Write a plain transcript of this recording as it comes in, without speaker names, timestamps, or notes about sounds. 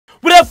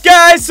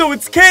guys, so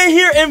it's Kay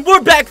here, and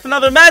we're back with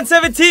another Madden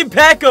 17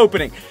 pack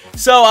opening.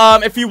 So,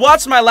 if you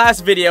watched my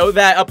last video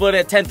that I uploaded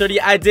at 10:30,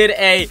 I did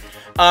a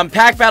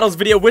pack battles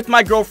video with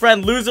my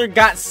girlfriend. Loser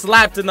got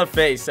slapped in the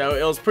face, so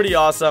it was pretty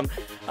awesome.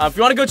 If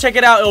you want to go check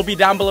it out, it'll be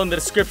down below in the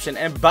description.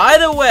 And by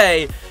the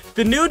way,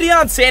 the new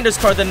Deion Sanders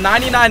card, the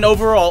 99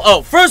 overall.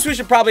 Oh, first we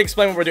should probably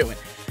explain what we're doing.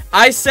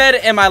 I said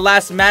in my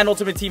last Madden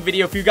Ultimate Team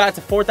video, if you got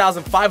to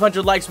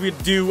 4,500 likes, we'd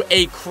do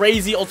a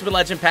crazy Ultimate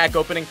Legend pack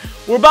opening.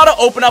 We're about to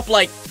open up,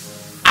 like,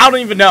 I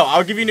don't even know.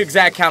 I'll give you an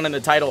exact count in the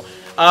title.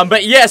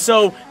 But yeah,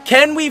 so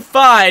can we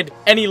find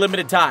any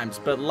limited times?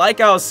 But like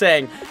I was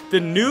saying, the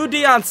new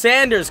Deion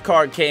Sanders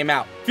card came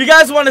out. If you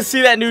guys want to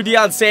see that new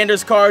Deion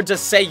Sanders card,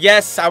 just say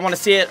yes, I want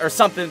to see it, or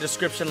something in the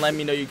description. Let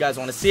me know you guys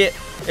want to see it.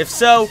 If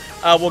so,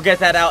 we'll get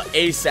that out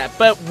ASAP.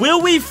 But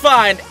will we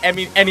find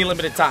any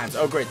limited times?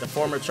 Oh great, the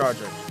former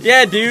Charger.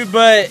 Yeah, dude,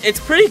 but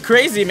it's pretty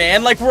crazy,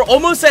 man. Like, we're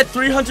almost at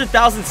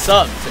 300,000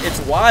 subs.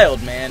 It's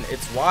wild, man.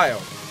 It's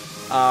wild.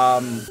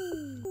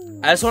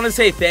 I just want to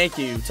say thank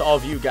you to all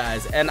of you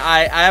guys, and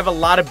I have a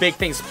lot of big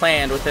things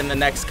planned within the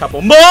next couple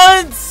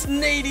months.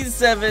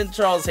 87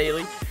 Charles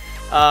Haley.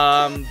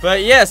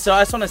 But yeah, so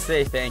I just want to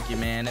say thank you,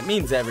 man. It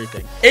means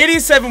everything.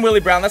 87 Willie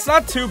Brown. That's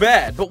not too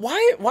bad. But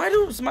why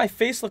does my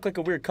face look like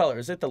a weird color?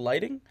 Is it the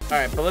lighting? All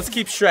right, but let's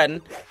keep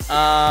shredding.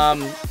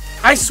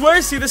 I swear I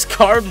see this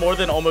card more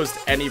than almost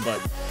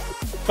anybody.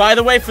 By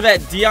the way, for that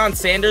Deion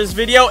Sanders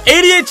video,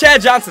 88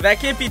 Chad Johnson, that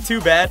can't be too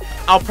bad.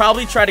 I'll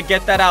probably try to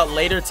get that out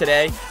later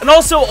today. And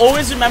also,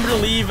 always remember to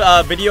leave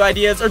video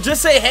ideas, or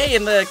just say hey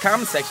in the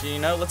comment section, you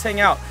know, let's hang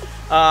out.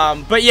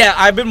 But yeah,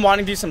 I've been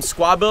wanting to do some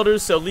squad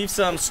builders, so leave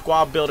some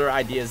squad builder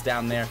ideas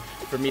down there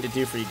for me to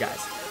do for you guys.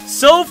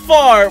 So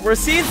far, we're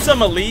seeing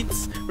some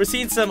elites, we're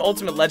seeing some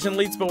Ultimate Legend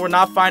elites, but we're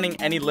not finding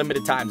any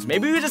limited times.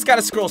 Maybe we just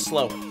gotta scroll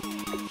slower.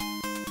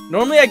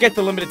 Normally, I get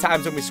the limited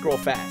times when we scroll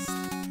fast.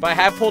 But I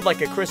have pulled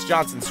like a Chris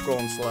Johnson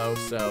scrolling slow,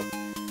 so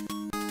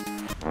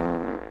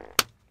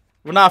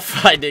we're not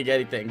finding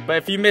anything. But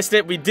if you missed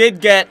it, we did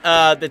get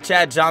the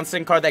Chad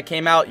Johnson card that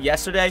came out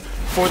yesterday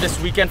for this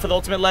weekend for the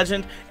Ultimate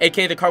Legend,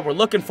 aka the card we're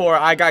looking for.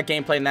 I got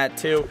gameplay in that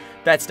too.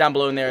 That's down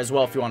below in there as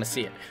well if you want to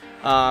see it.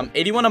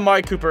 81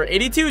 Amari Cooper,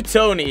 82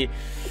 Tony.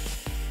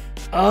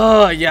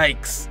 Oh,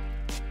 yikes.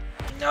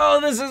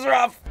 Oh, this is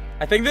rough.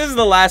 I think this is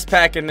the last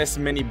pack in this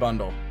mini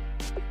bundle.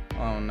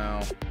 Oh, no.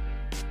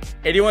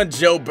 81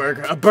 Joe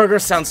Burger. A burger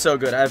sounds so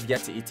good. I have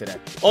yet to eat today.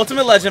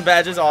 Ultimate Legend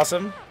badges,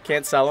 awesome.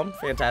 Can't sell them.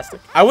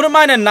 Fantastic. I wouldn't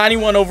mind a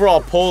 91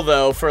 overall pull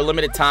though for a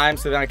limited time,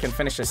 so then I can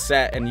finish a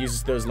set and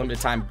use those limited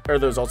time or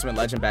those Ultimate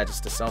Legend badges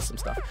to sell some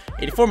stuff.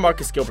 84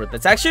 Marcus Gilbert.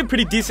 That's actually a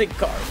pretty decent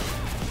card.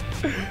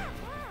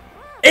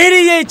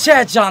 88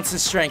 Chad Johnson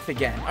strength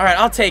again. All right,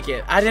 I'll take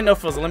it. I didn't know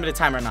if it was a limited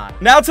time or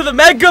not. Now to the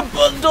Mega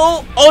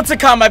Bundle. Oh, it's a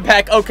Combine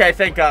Pack. Okay,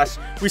 thank gosh.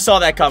 We saw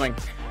that coming.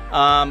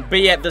 But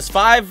yeah, there's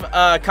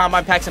 5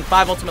 Combine Packs and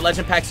 5 Ultimate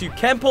Legend Packs. You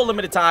can pull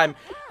limited time,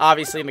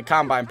 obviously, in the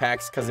Combine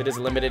Packs, because it is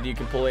limited. You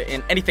can pull it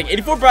in anything.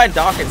 84 Brian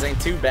Dawkins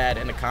ain't too bad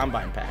in a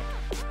Combine Pack.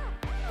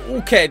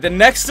 Okay, the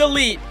next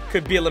Elite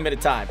could be a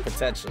limited time,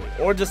 potentially.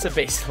 Or just a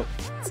base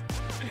Elite.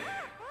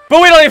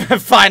 But we don't even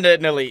find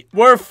an Elite.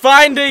 We're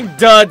finding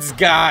duds,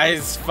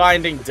 guys.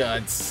 Finding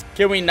duds.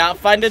 Can we not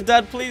find a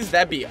dud, please?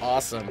 That'd be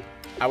awesome.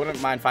 I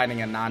wouldn't mind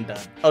finding a non-dud.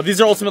 Oh, these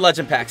are Ultimate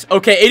Legend packs.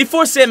 Okay,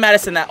 84 Sam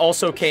Madison, that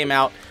also came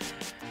out.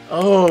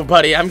 Oh,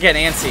 buddy, I'm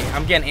getting antsy.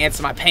 I'm getting ants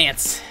in my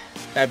pants.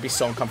 That'd be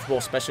so uncomfortable,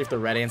 especially if they're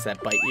red ants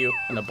that bite you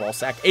in the ball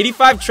sack.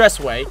 85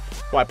 Tressway,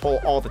 who I pull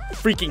all the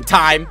freaking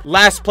time.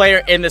 Last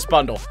player in this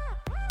bundle.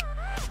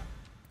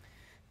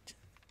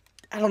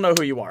 I don't know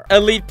who you are.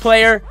 Elite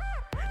player.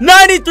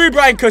 93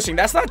 Brian Cushing.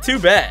 That's not too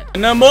bad.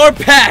 No more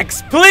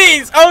packs,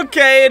 please.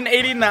 Okay, an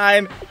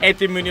 89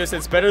 Anthony Munoz.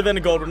 It's better than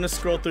a gold. We're gonna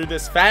scroll through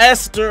this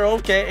faster.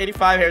 Okay,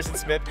 85 Harrison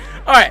Smith.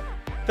 All right,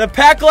 the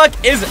pack luck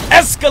is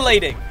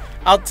escalating.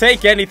 I'll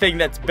take anything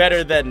that's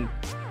better than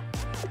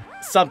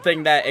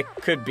something that it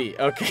could be.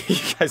 Okay,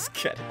 you guys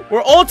get it.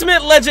 We're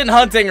Ultimate Legend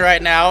hunting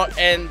right now,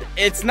 and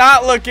it's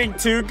not looking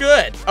too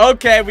good.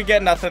 Okay, we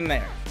get nothing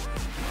there.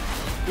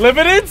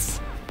 Limiteds?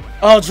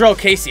 Oh, Drill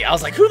Casey. I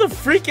was like, who the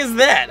freak is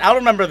that? I don't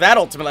remember that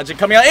Ultimate Legend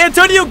coming out.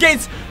 Antonio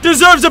Gates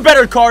deserves a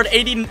better card.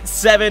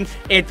 87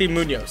 Anthony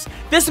Munoz.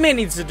 This man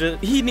needs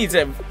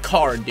a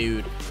card,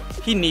 dude.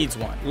 He needs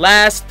one.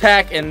 Last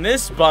pack in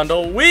this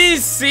bundle, we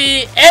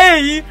see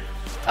a...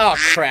 Oh,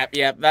 crap.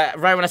 Yeah,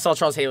 right when I saw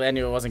Charles Haley, I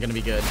knew it wasn't going to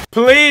be good.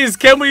 Please,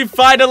 can we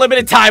find a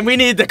limited time? We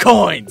need the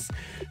coins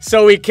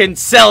so we can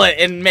sell it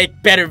and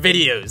make better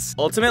videos.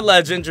 Ultimate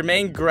Legend,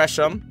 Jermaine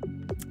Gresham.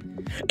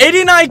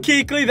 89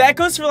 Keekly. That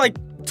goes for like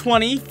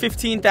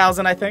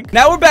 15,000, I think.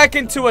 Now we're back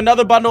into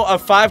another bundle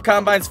of 5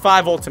 Combines,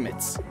 5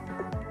 Ultimates.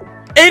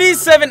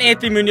 87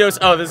 Anthony Munoz.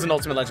 Oh, this is an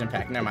Ultimate Legend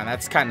pack. Never mind.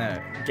 That's kind of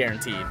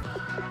guaranteed.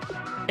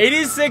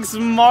 86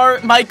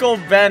 Michael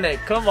Bennett.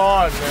 Come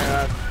on,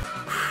 man.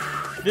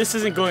 This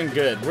isn't going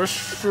good. We're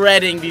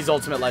shredding these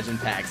Ultimate Legend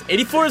packs.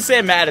 84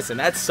 Sam Madison.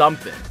 That's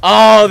something.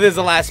 Oh, this is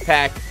the last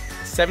pack.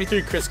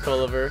 73 Chris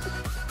Culliver.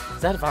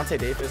 Is that Avante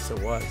Davis? It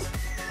was.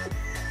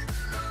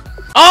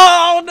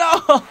 Oh,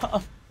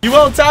 no.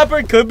 UL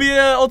Topper could be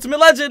an Ultimate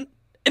Legend.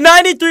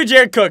 93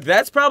 Jared Cook.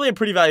 That's probably a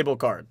pretty valuable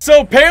card.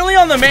 So apparently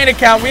on the main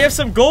account, we have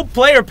some gold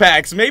player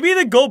packs. Maybe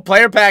the gold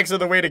player packs are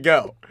the way to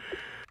go.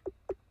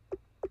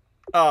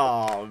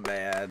 Oh,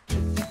 man.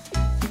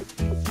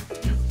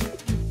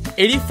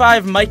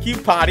 85 Mike U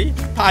potty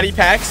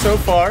packs so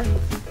far.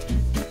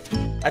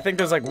 I think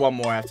there's like one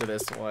more after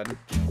this one.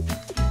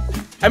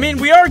 I mean,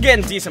 we are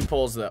getting decent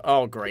pulls though.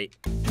 Oh, great.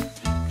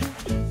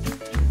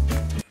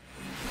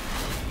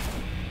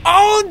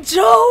 Oh,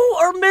 Joe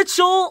or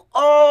Mitchell.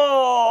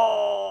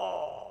 Oh.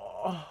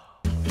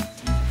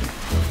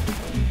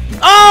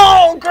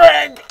 Oh,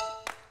 Greg.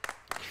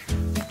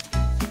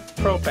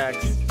 Pro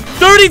packs.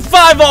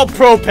 35 all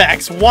pro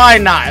packs. Why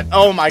not?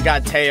 Oh my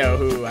God, Teo,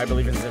 who I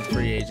believe is in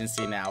free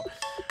agency now.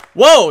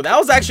 Whoa, that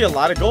was actually a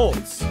lot of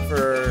golds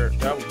for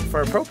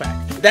a pro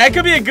pack. That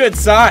could be a good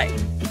sign.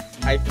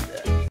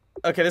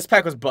 Okay, this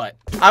pack was butt.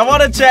 I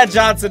want a Chad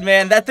Johnson,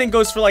 man. That thing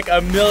goes for like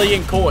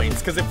 1,000,000 coins.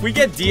 Because if we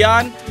get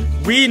Dion,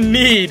 we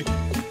need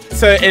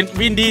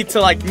to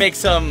like make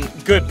some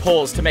good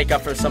pulls to make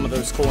up for some of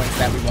those coins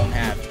that we won't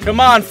have. Come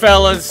on,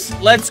 fellas,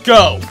 let's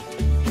go.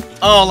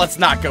 Oh, let's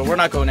not go. We're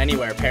not going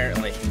anywhere,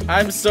 apparently.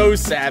 I'm so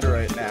sad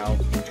right now.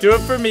 Do it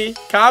for me.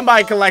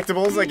 Combine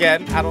collectibles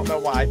again. I don't know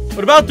why.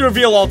 What about the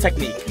reveal all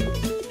technique?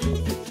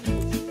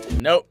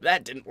 Nope,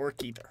 that didn't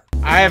work either.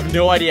 I have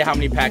no idea how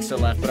many packs are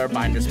left, but our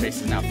binder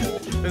space is now full.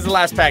 This is the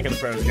last pack of the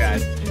pros,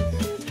 guys.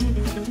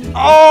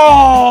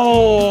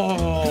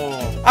 Oh!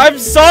 I'm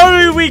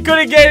sorry we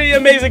couldn't get any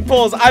amazing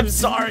pulls. I'm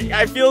sorry.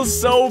 I feel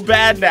so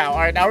bad now. All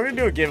right, now we're going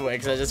to do a giveaway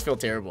because I just feel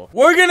terrible.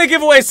 We're going to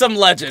give away some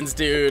legends,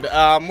 dude.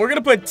 We're going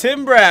to put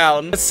Tim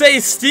Brown, let's say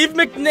Steve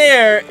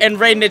McNair, and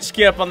Ray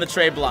Nitschke up on the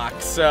trade block.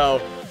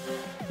 So,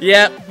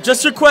 yeah,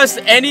 just request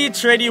any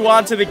trade you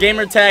want to the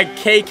gamer tag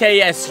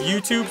KayKayEs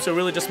YouTube. So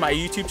really just my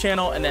YouTube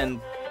channel and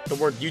then the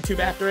word YouTube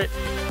after it.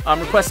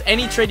 Request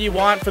any trade you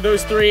want for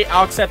those three.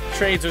 I'll accept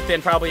trades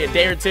within probably a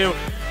day or two.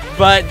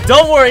 But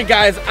don't worry,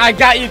 guys. I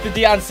got you the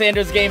Deion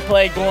Sanders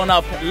gameplay going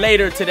up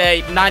later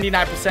today.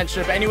 99%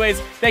 sure. But anyways,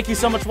 thank you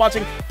so much for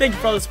watching. Thank you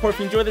for all the support. If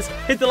you enjoyed this,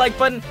 hit the like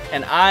button.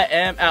 And I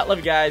am out. Love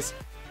you guys.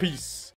 Peace.